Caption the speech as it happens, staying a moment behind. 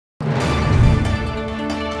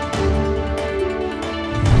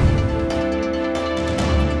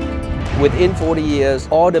Within 40 years,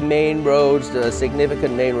 all the main roads, the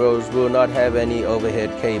significant main roads, will not have any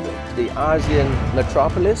overhead cable. The ASEAN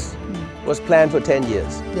metropolis was planned for 10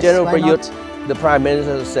 years. Yes, General why Prayut, not? the Prime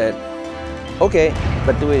Minister, said, okay,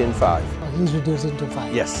 but do it in 5. He's reduced it to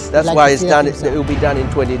 5. Yes, that's Like why the it's done. CRT It will be done in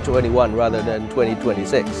 2021 rather than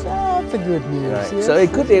 2026. That's a good news. Right. Yes, So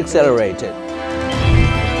it could be that's great. accelerated.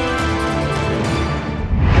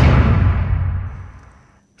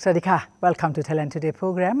 Sawadee welcome to Thailand Today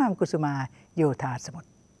program. I'm Kusuma Yothasamut.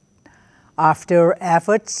 After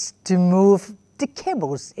efforts to move the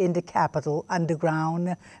cables in the capital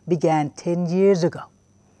underground began 10 years ago,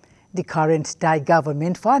 the current Thai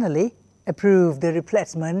government finally approved the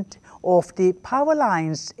replacement of the power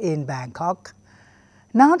lines in Bangkok.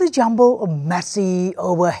 Now the jumble of messy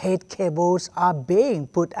overhead cables are being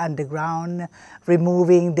put underground,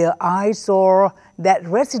 removing the eyesore that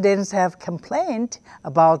residents have complained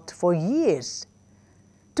about for years.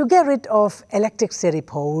 To get rid of electricity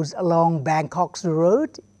poles along Bangkok's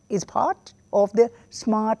road is part of the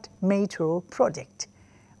Smart Metro project,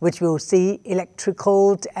 which will see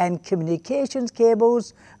electrical and communications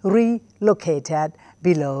cables relocated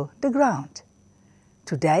below the ground.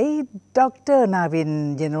 Today, General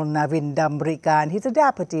Navin Damrigan, he's the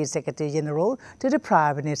Deputy Secretary General to the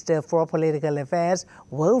Prime Minister for Political Affairs,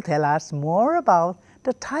 will tell us more about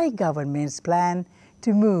the Thai government's plan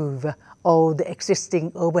to move all the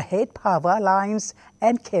existing overhead power lines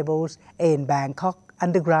and cables in Bangkok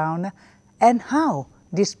underground and how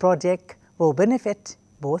this project will benefit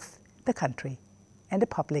both the country and the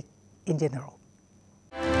public in general.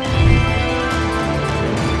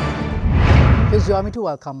 Please join me to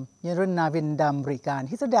welcome General Navin Damrigan.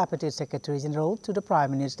 He's the Deputy Secretary General to the Prime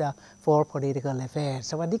Minister for Political Affairs.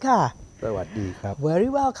 Sawadee ka. Sawadee krap. Very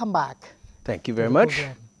welcome back. Thank you very much.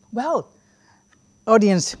 Program. Well,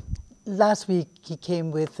 audience, last week he came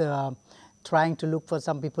with trying to look for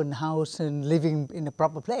some people in the house and living in a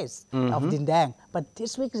proper place of Dindang. But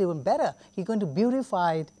this week is even better. He's going to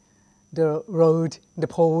beautify the road, the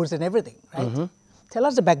poles and everything, right? Tell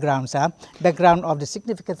us the background, sir. Background of the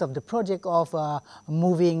significance of the project of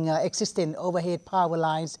moving existing overhead power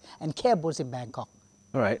lines and cables in Bangkok.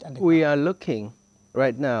 All right. We are looking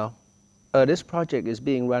right now. This project is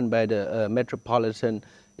being run by the Metropolitan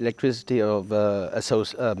Electricity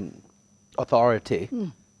Authority,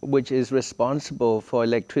 which is responsible for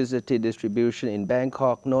electricity distribution in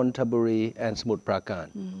Bangkok, Nonthaburi, and Samut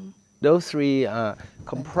Prakan. Those three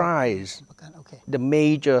comprise the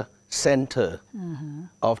major center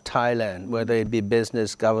of Thailand, whether it be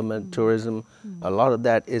business, government, tourism. A lot of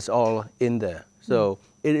that is all in there. So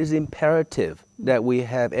it is imperative that we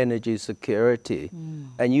have energy security.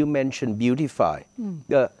 And you mentioned beautify.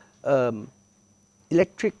 The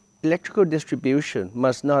electrical distribution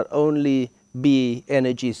must not only be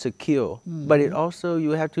energy secure, but it also,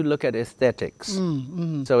 you have to look at aesthetics.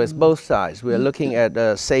 So it's both sides. We're looking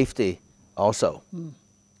at safety also.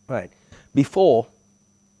 Right. Before,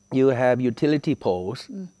 you have utility poles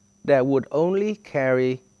that would only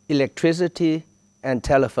carry electricity and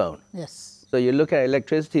telephone. Yes. So you look at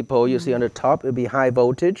electricity pole, you see on the top it will be high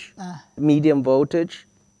voltage, medium voltage,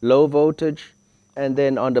 low voltage, and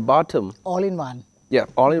then on the bottom. All in one. Yeah,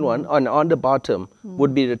 all in one. On the bottom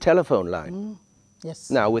would be the telephone line.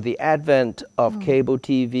 Yes. Now with the advent of cable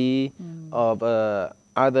TV, of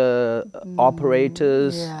other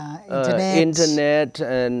operators, internet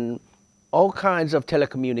and all kinds of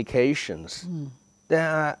telecommunications. There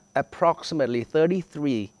are approximately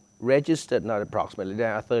 33 registered, not approximately,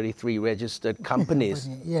 there are 33 registered companies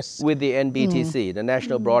with the NBTC, the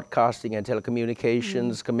National Broadcasting and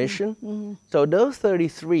Telecommunications Commission. So those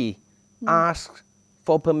 33 ask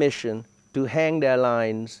for permission to hang their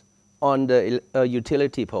lines on the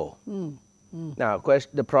utility pole. Now,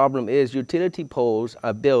 the problem is utility poles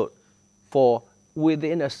are built for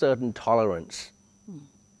within a certain tolerance.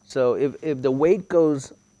 So if the weight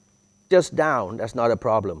goes just down, that's not a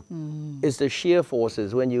problem. It's the shear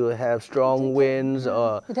forces when you have strong winds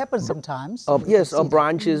or... It happens sometimes. Or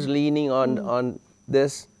branches leaning on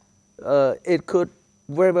this. It could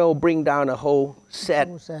very well bring down a whole set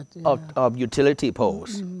of utility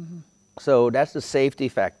poles. So that's the safety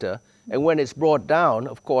factor. And when it's brought down,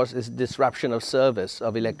 of course, it's disruption of service,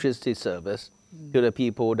 of electricity service to the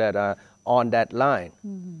people that are on that line.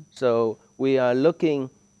 So we are looking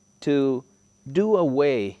to do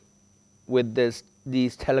away with these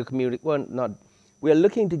telecommunications. Well, we are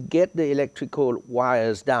looking to get the electrical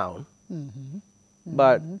wires down,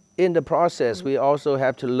 but in the process, we also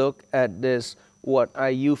have to look at this, what I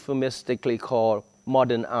euphemistically call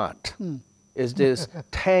modern art. Is this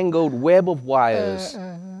tangled web of wires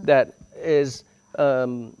that is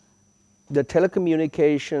the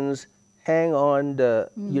telecommunications hang on the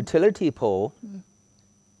utility pole,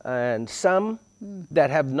 and some that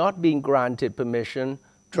have not been granted permission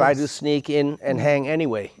try to sneak in and hang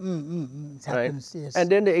anyway. It Right? happens, yes. And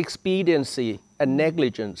then the expediency and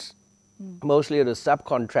negligence, mostly of the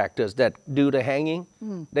subcontractors that do the hanging,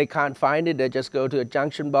 they can't find it, they just go to a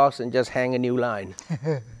junction box and just hang a new line.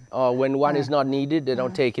 Or when one is not needed, they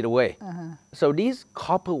don't take it away. So these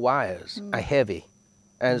copper wires are heavy,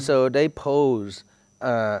 and so they pose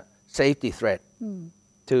a safety threat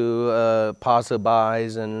to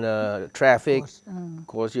passerbys and traffic. Of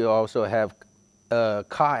course, you also have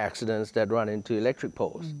car accidents that run into electric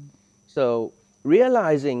poles. So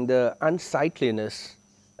realizing the unsightliness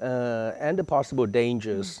and the possible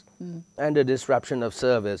dangers and the disruption of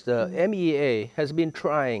service, the MEA has been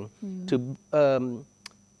trying to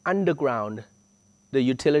underground the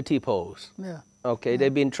utility poles. Yeah. Okay,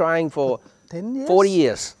 they've been trying for 10 years? 40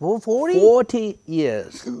 years. 40? 40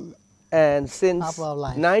 years. And since Half our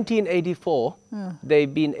life. 1984,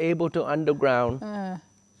 they've been able to underground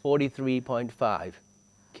 43.5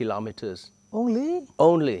 kilometers.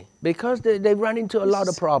 Only? Because they run into a lot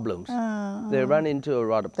of problems. They run into a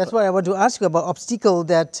lot of That's why I want to ask you about obstacle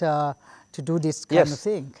that to do this kind of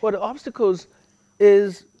thing. Well, the obstacles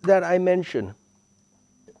is that I mentioned.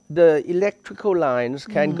 The electrical lines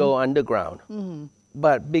can go underground,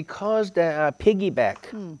 but because there are piggyback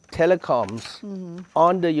telecoms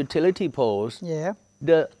on the utility poles,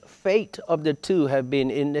 the fate of the two have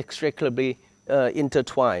been inextricably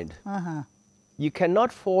intertwined. You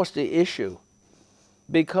cannot force the issue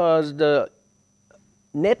because the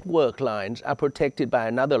network lines are protected by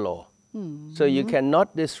another law. So you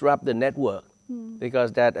cannot disrupt the network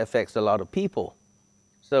because that affects a lot of people.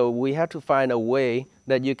 So we have to find a way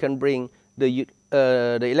that you can bring the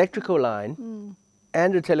electrical line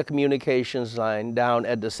and the telecommunications line down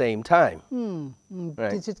at the same time.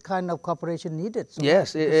 Right. This is kind of cooperation needed. So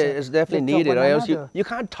yes, it's definitely needed. Or else you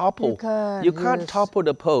can't topple. You can't topple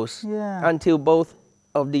the post until both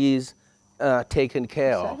of these are taken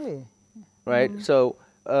care of. Right. So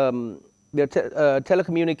the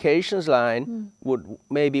telecommunications line would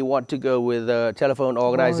maybe want to go with the Telephone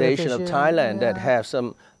Organization of Thailand that have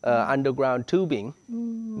some underground tubing,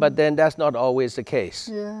 but then that's not always the case.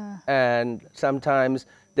 And sometimes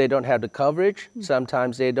they don't have the coverage,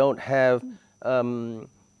 sometimes they don't have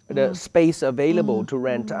the space available to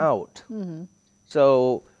rent out.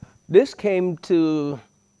 So this came to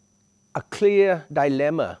a clear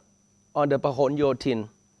dilemma on the Pahon Yotin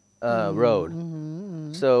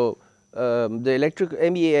road. So the electric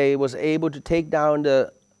MEA was able to take down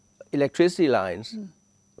the electricity lines,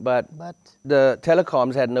 but the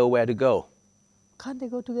telecoms had nowhere to go. Can't they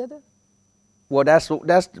go together? Well, that's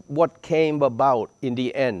what came about in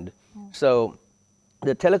the end. So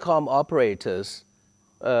the telecom operators,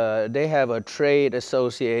 they have a trade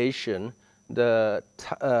association, the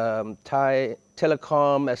Thai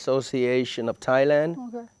Telecom Association of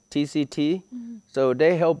Thailand, TCT. So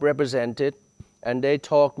they help represent it. And they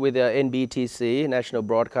talked with the NBTC, National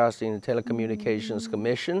Broadcasting and Telecommunications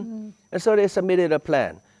Commission. And so they submitted a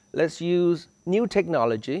plan. Let's use new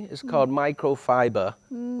technology. It's called microfiber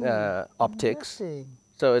optics.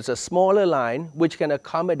 So it's a smaller line which can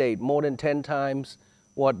accommodate more than 10 times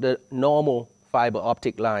what the normal fiber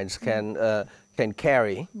optic lines can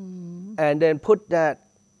carry. And then put that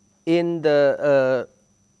in the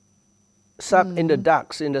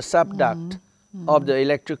ducts, in the subduct of the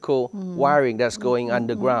electrical wiring that's going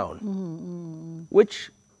underground, which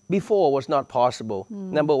before was not possible.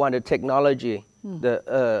 Number one, the technology,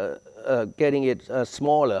 getting it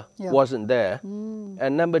smaller wasn't there.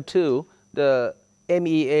 And number two, the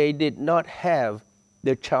MEA did not have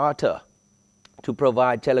the charter to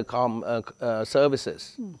provide telecom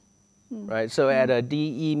services. Right? So at a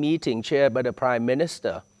DE meeting chaired by the Prime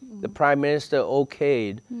Minister, the Prime Minister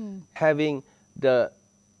okayed having the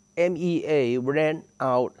MEA rent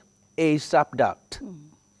out a subduct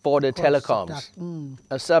for the telecoms.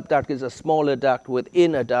 A subduct is a smaller duct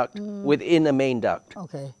within a duct within a main duct.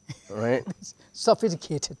 Okay. Right?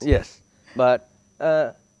 Sophisticated. Yes. But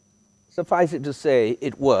suffice it to say,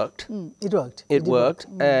 it worked. It worked. It worked.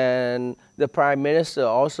 And the Prime Minister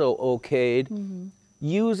also okayed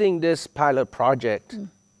using this pilot project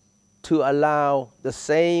to allow the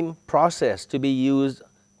same process to be used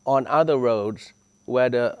on other roads where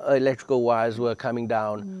the electrical wires were coming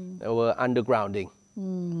down, were undergrounding.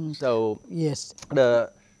 So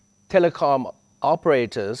the telecom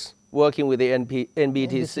operators working with the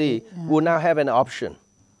NBTC will now have an option.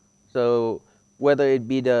 So whether it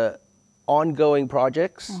be the ongoing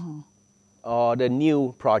projects or the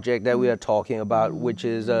new project that we are talking about, which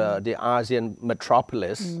is the ASEAN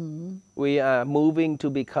metropolis, we are moving to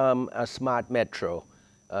become a smart metro,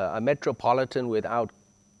 a metropolitan without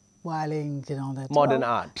wiring and all that. modern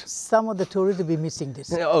art. Some of the tourists will be missing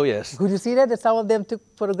this. Oh, yes. Could you see that? Some of them took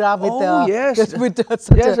photograph with, yes. with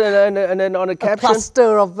yes, and then on a caption,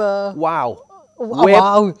 cluster of... wow.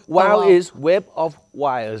 Wow. Wow is web of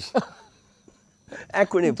wires.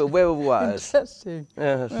 Acronym for web of wires. Interesting.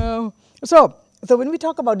 Yes. So when we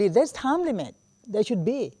talk about it, there's time limit. There should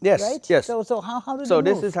be, yes, right? Yes. So how do So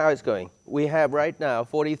they this move? is how it's going. We have right now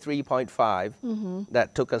 43.5.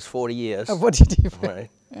 That took us 40 years. 40 Right.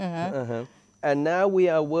 And now we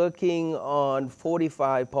are working on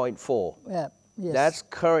 45.4. Yeah. Yes. That's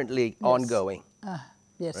currently ongoing.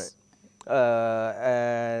 Yes. Right.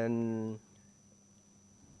 And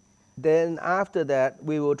then after that,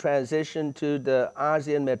 we will transition to the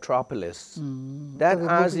ASEAN metropolis. That So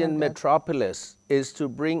ASEAN metropolis is to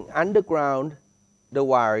bring underground the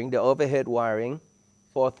wiring, the overhead wiring,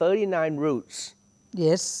 for 39 routes.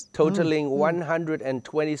 Yes. Totaling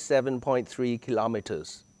 127.3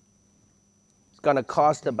 kilometers. It's going to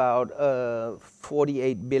cost about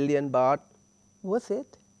 48 billion baht. Worth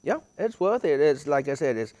it? Yeah, it's worth it. It's like I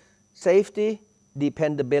said, it's safety,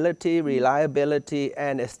 dependability, reliability,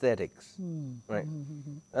 and aesthetics. Right.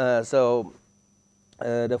 So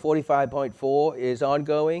the 45.4 is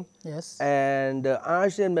ongoing. Yes. And the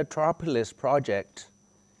ASEAN Metropolis project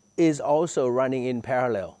is also running in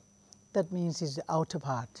parallel. That means it's the outer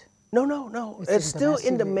part. No. It's still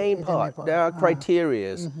in the main part. There are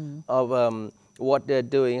criteria of what they're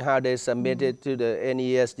doing, how they submit it to the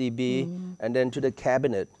NESDB and then to the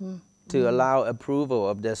cabinet to allow approval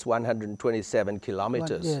of this 127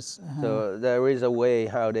 kilometers. Yes. So there is a way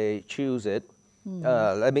how they choose it.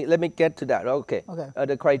 Let me get to that. Okay.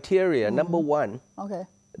 The criteria, number one,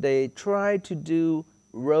 they try to do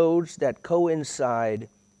roads that coincide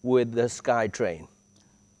with the SkyTrain.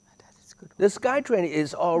 The SkyTrain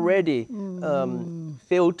is already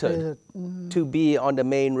filtered to be on the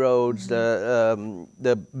main roads,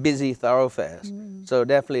 the busy thoroughfares. So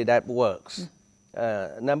definitely that works.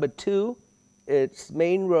 Number two, it's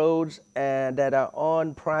main roads that are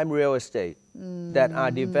on prime real estate that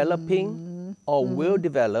are developing or will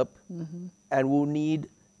develop and will need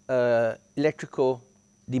electrical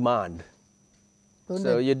demand.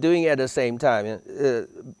 So you're doing it at the same time,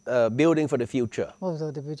 building for the future. For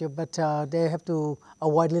the future, but they have to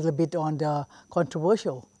avoid a little bit on the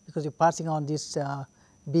controversial because you're passing on these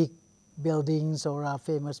big buildings or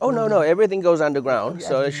famous. Oh no, everything goes underground,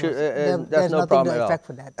 so it should, that's no problem at all.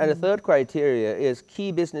 For that. And the third criteria is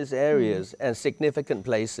key business areas and significant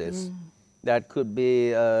places. That could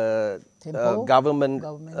be government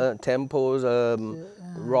temples,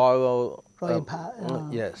 royal.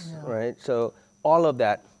 Yes, right. So all of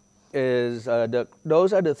that is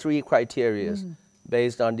those are the three criteria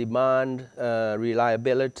based on demand,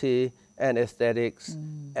 reliability, and aesthetics,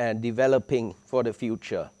 and developing for the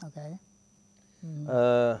future. Okay.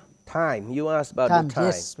 Time. You asked about the time.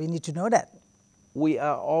 Yes, we need to know that. We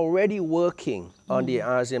are already working on the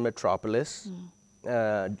ASEAN metropolis.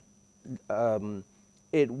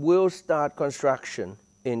 It will start construction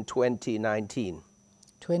in 2019.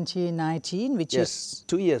 2019, which is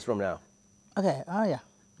 2 years from now. Okay. Oh yeah.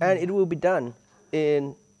 And it will be done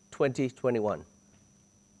in 2021.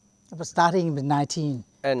 Starting with 19.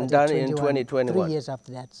 And done in 2021. 3 years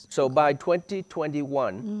after that. So by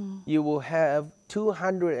 2021, you will have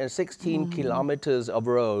 216 kilometers of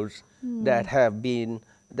roads that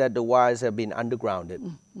the wires have been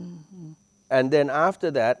undergrounded. And then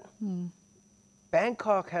after that,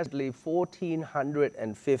 Bangkok has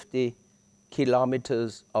 1,450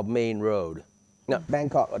 kilometers of main road. Now,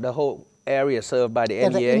 Bangkok, the whole area served by the NEA.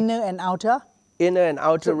 The inner and outer? Inner and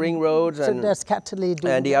outer ring roads and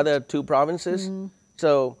the other two provinces.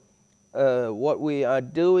 So what we are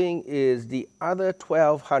doing is the other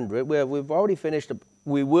 1,200, where we've already finished,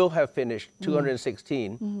 we will have finished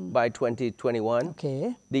 216 by 2021.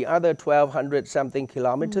 Okay. The other 1,200 something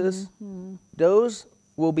kilometers, those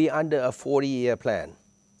will be under a 40-year plan.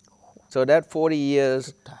 So that 40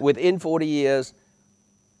 years, within 40 years,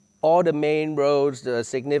 all the main roads, the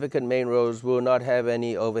significant main roads, will not have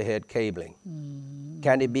any overhead cabling.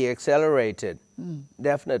 Can it be accelerated?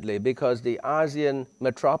 Definitely, because the ASEAN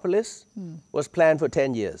metropolis was planned for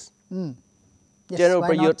 10 years. Yes, General why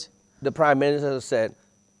Prayut, not? the Prime Minister, said,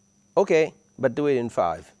 okay, but do it in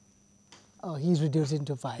 5. Oh, he's reduced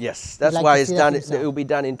into 5. Yes, that's why it's done. It will be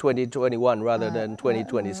done in 2021 rather than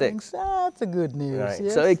 2026. That's a good news. Right.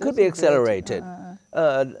 Yes, so it could be accelerated.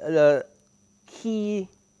 The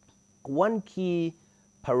one key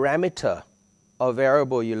parameter or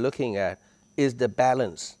variable you're looking at is the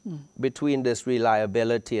balance between this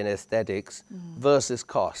reliability and aesthetics versus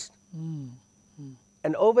cost.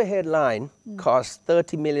 An overhead line costs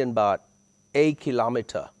 30 million baht a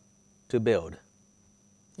kilometer to build.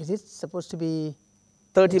 Is it supposed to be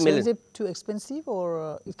 30 million. expensive, too expensive,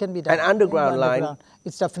 or it can be done? An underground line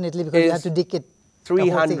It's definitely because you have to dig it.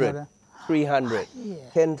 300, 300, Yeah.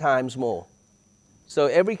 10 times more. So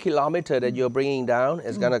every kilometer that you're bringing down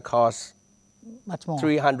is going to cost Much more.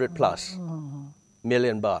 300 plus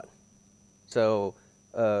million baht. So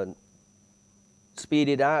speed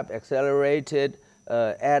it up, accelerate it,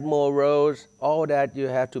 add more roads, all that you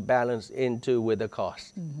have to balance into with the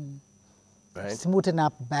cost. Right? Smoothen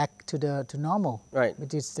up back to normal. Right.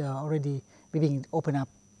 Which is already being opened up.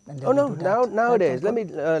 And then Oh no! do that. Nowadays,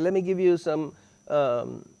 let me give you some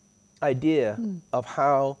idea of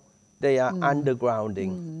how they are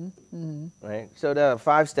undergrounding. Right. So there are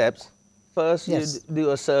 5 steps. First, Yes. you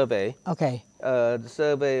do a survey. Okay. The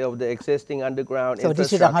survey of the existing underground So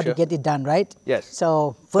this infrastructure. is how to get it done, right? Yes.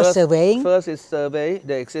 So first surveying. First is survey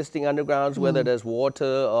the existing undergrounds, whether there's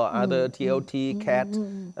water or other TOT, CAT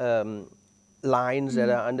lines that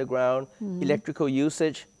are underground, electrical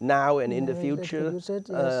usage now and in the future. Usage,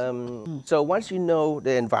 yes. So once you know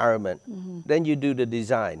the environment, then you do the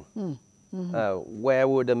design. Where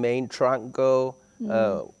would the main trunk go?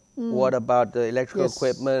 What about the electrical Yes.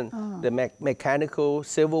 equipment, the mechanical,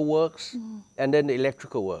 civil works, and then the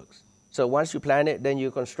electrical works. So once you plan it, then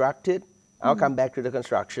you construct it. I'll come back to the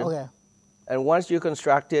construction. Okay. And once you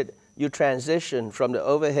construct it, you transition from the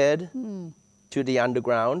overhead to the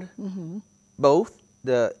underground, both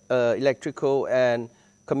the electrical and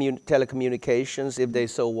telecommunications if they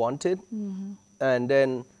so wanted. And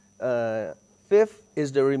then 5th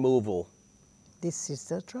is the removal. This is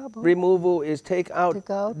the trouble. Removal is take out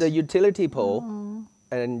the utility pole,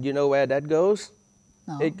 and you know where that goes?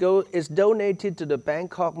 No. It's donated to the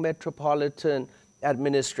Bangkok Metropolitan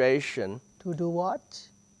Administration. To do what?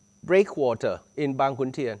 Breakwater in Bang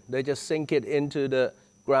Khun Tien. They just sink it into the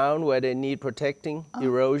ground where they need protecting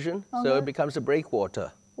erosion, so it becomes a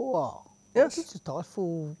breakwater. Wow. Yes. This is a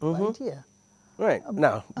thoughtful idea. Right.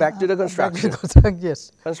 Now, back to the construction.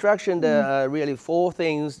 Yes. Construction, there are really 4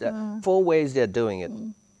 things, 4 ways they're doing it.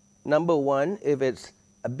 Number 1, if it's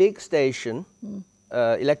a big station,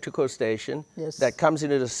 electrical station, Yes. that comes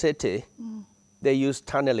into the city, they use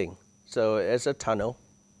tunneling. So it's a tunnel,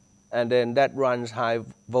 and then that runs high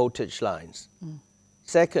voltage lines.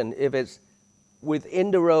 Second, if it's within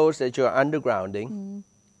the roads that you're undergrounding,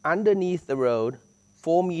 underneath the road,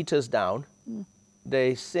 4 meters down,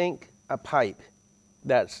 they sink a pipe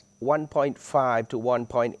that's 1.5 to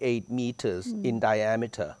 1.8 meters in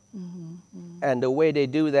diameter. And the way they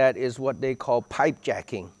do that is what they call pipe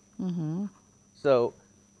jacking. So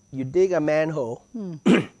you dig a manhole,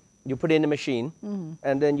 you put in a machine,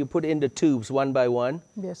 and then you put in the tubes one by one,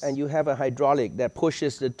 Yes. and you have a hydraulic that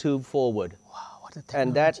pushes the tube forward. Wow, what a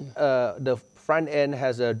And technology. that the front end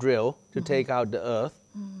has a drill to take out the earth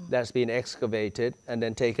that's been excavated and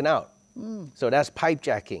then taken out. So that's pipe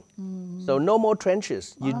jacking. So no more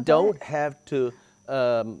trenches. You don't have to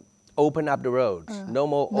open up the roads. No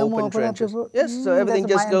more open trenches. Yes, so everything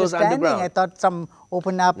That's just my goes understanding. underground. I thought some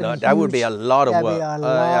open up. No, and that would be huge- a lot of That'd work. be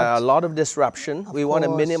a lot. of disruption. We want to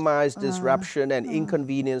course. minimize disruption and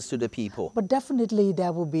inconvenience to the people. But definitely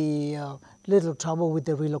there will be little trouble with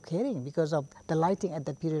the relocating because of the lighting at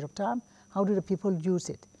that period of time. How do the people use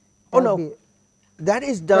it? Oh, That'll no. be- That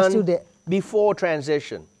is That's done too the- before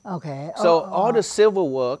transition. Okay. So all the civil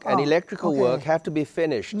work and Oh, electrical okay. work have to be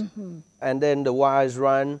finished. And then the wires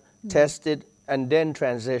run, tested, and then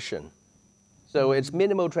transition. So it's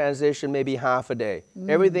minimal transition, maybe half a day.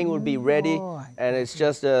 Everything will be ready, Oh, and it's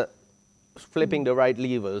just flipping the right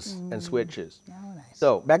levers and switches. Oh, nice.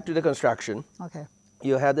 So back to the construction. Okay.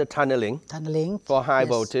 You have the tunneling Tunneling. for high Yes.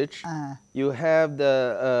 voltage. You have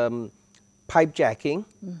the pipe jacking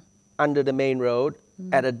under the main road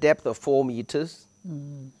at a depth of 4 meters.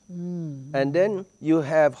 And then you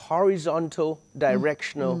have horizontal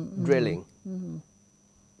directional drilling.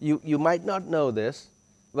 You might not know this,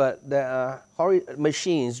 but there are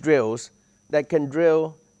machines, drills, that can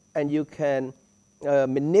drill and you can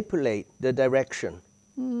manipulate the direction.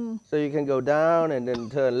 So you can go down and then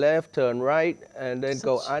turn left, turn right, and then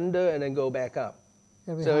go under and then go back up.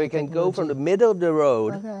 Very So high you can go from the technology. middle of the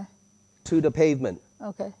road Okay. to the pavement,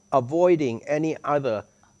 Okay. avoiding any other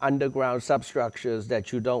underground substructures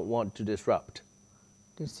that you don't want to disrupt.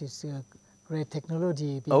 This is a great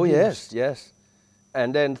technology. being Oh, yes, used. yes.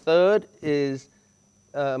 And then third is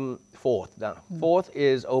fourth. Now, fourth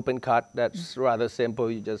is open cut. That's rather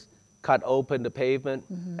simple. You just cut open the pavement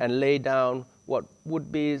and lay down what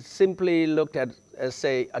would be simply looked at as,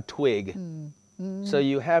 say, a twig. So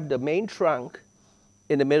you have the main trunk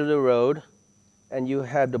in the middle of the road, and you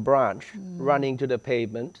have the branch running to the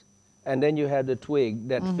pavement, and then you have the twig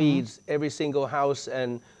that feeds every single house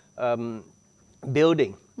and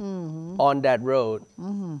building on that road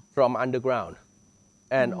from underground.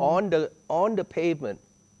 And on the pavement,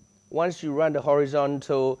 once you run the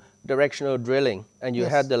horizontal directional drilling and you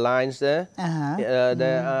have the lines there,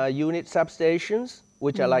 there are unit substations,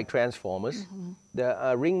 which are like transformers. There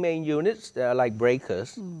are ring main units that are like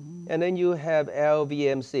breakers. And then you have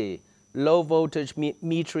LVMC, low voltage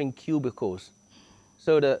metering cubicles.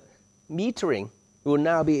 So the metering will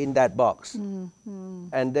now be in that box.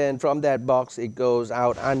 And then from that box, it goes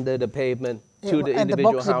out under the pavement to the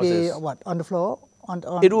individual houses. And the box will be what, on the floor?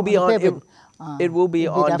 It will be on pavement? It will be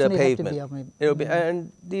on the definitely have to pavement. be It'll be,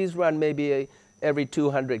 and these run maybe every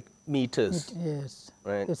 200 meters. Yes.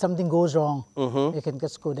 Right. If something goes wrong, you can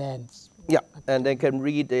just go there. Yeah, and they can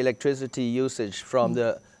read the electricity usage from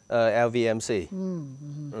the LVMC.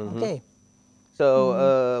 Okay.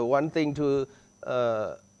 So one thing to,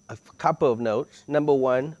 a couple of notes. Number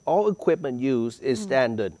one, all equipment used is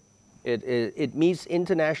standard. It meets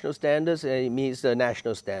international standards and it meets the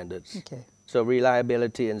national standards. Okay. So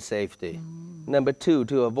reliability and safety. Number two,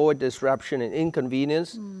 to avoid disruption and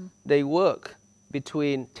inconvenience, they work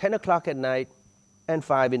between 10 o'clock at night and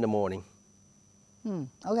 5 in the morning.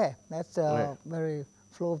 Okay, that's a very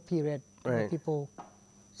flow period for Right. people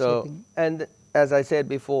So, sleeping. and as I said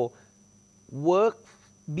before,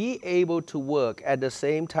 be able to work at the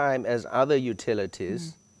same time as other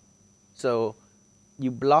utilities. So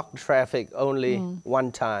you block traffic only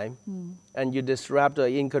one time, and you disrupt or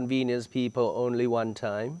inconvenience people only one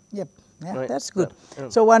time. Yep, yeah, Right. that's good. So,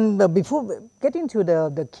 So before getting to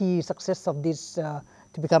the key success of this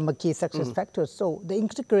to become a key success factor, so the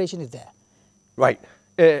integration is there. Right.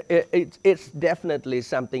 It's definitely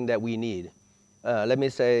something that we need. Let me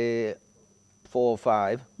say 4 or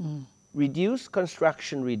 5. Reduce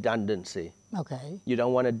construction redundancy. Okay. You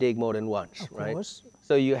don't want to dig more than once, Of right? course.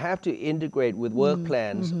 So you have to integrate with work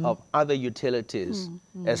plans of other utilities,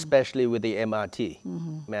 especially with the MRT,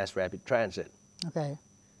 Mass Rapid Transit. Okay.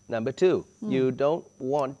 Number 2, you don't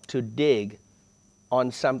want to dig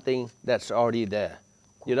on something that's already there.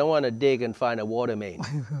 You don't want to dig and find a water main,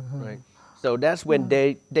 right? So that's when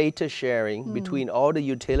data sharing between all the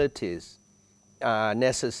utilities are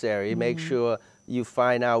necessary. Make sure you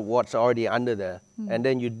find out what's already under there, and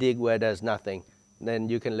then you dig where there's nothing. Then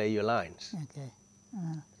you can lay your lines. Okay.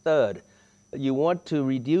 Third, you want to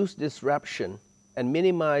reduce disruption and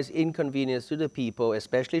minimize inconvenience to the people,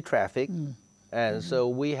 especially traffic. And so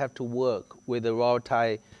we have to work with the Royal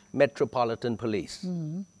Thai Metropolitan Police.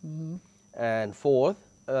 And fourth,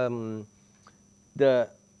 the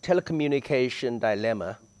telecommunication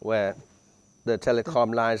dilemma, where the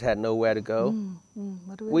telecom lines had nowhere to go.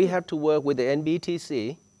 What do We have to work with the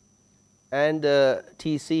NBTC and the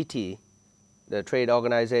TCT, the trade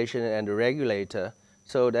organization and the regulator,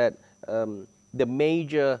 so that the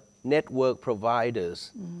major network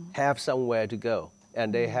providers have somewhere to go.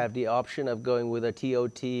 And they have the option of going with a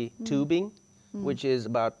TOT tubing, which is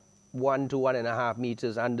about 1 to 1.5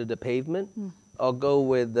 meters under the pavement, or go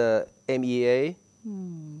with the MEA,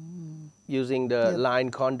 using the line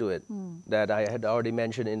conduit that I had already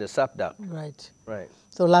mentioned in the subduct. Right. Right.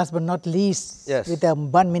 So last but not least, Yes. with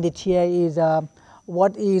 1 minute here is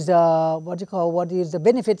what is the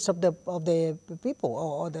benefits of the people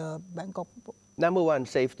or the Bangkok people? Number one,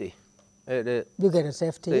 safety. You get a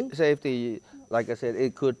safety. Safety, like I said,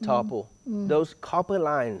 it could topple. Those copper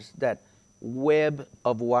lines, that web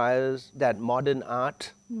of wires, that modern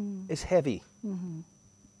art, is heavy.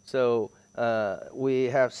 So we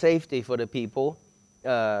have safety for the people,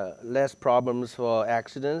 less problems for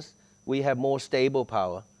accidents. We have more stable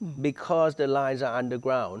power. Because the lines are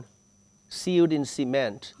underground, sealed in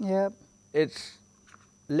cement, Yep. it's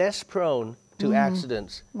less prone to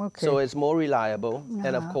accidents. Okay. So it's more reliable.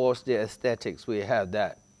 And of course, the aesthetics, we have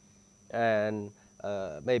that. And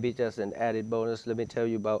maybe just an added bonus, let me tell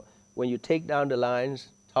you about when you take down the lines,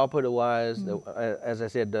 top of the wires, as I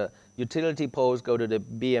said, the utility poles go to the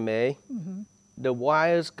BMA. The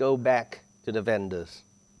wires go back to the vendors.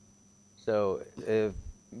 So if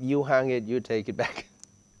you hung it, you take it back.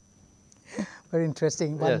 Very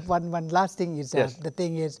interesting. Yes. One last thing is Yes. the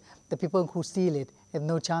thing is the people who steal it have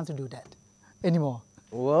no chance to do that anymore.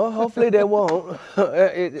 Well, hopefully they won't.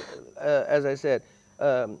 As I said,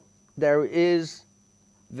 there is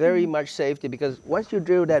very much safety, because once you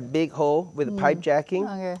drill that big hole with pipe jacking,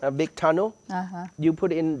 Okay. a big tunnel, you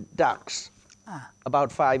put in ducts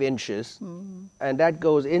about 5 inches, and that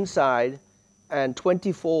goes inside, and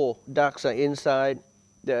 24 ducts are inside.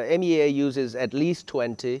 The MEA uses at least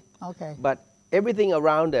 20. Okay. But everything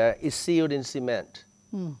around there is sealed in cement.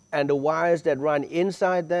 And the wires that run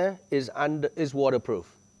inside there is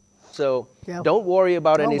waterproof. So don't worry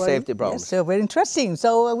about any safety problems. Yes, so very interesting.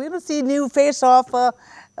 So we will see new face of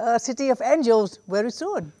City of Angels very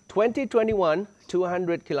soon. 2021,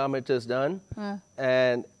 200 kilometers done,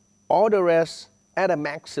 and all the rest at a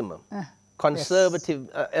maximum. Conservative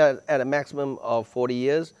at a maximum of 40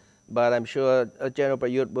 years, but I'm sure General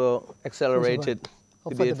Prayut will accelerate it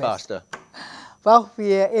to be faster. Well,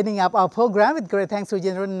 we are ending up our program with great thanks to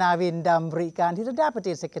General Navin Damrigan, he's the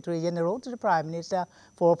Deputy Secretary General to the Prime Minister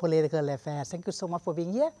for Political Affairs. Thank you so much for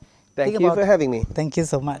being here. Thank you for having me. Thank you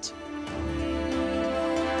so much.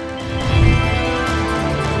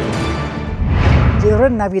 General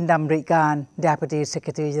Navin Damrigan, Deputy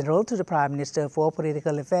Secretary General to the Prime Minister for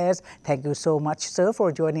Political Affairs. Thank you so much, sir,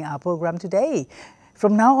 for joining our program today.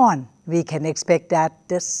 From now on, we can expect that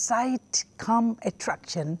the sight-come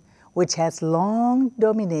attraction which has long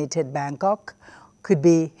dominated Bangkok could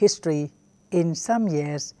be history in some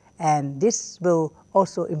years, and this will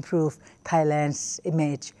also improve Thailand's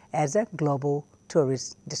image as a global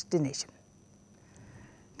tourist destination.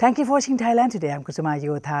 Thank you for watching Thailand Today. I'm Kusuma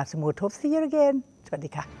Yotha Samut. Hope to see you again. สวัสดี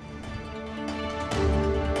ค่ะ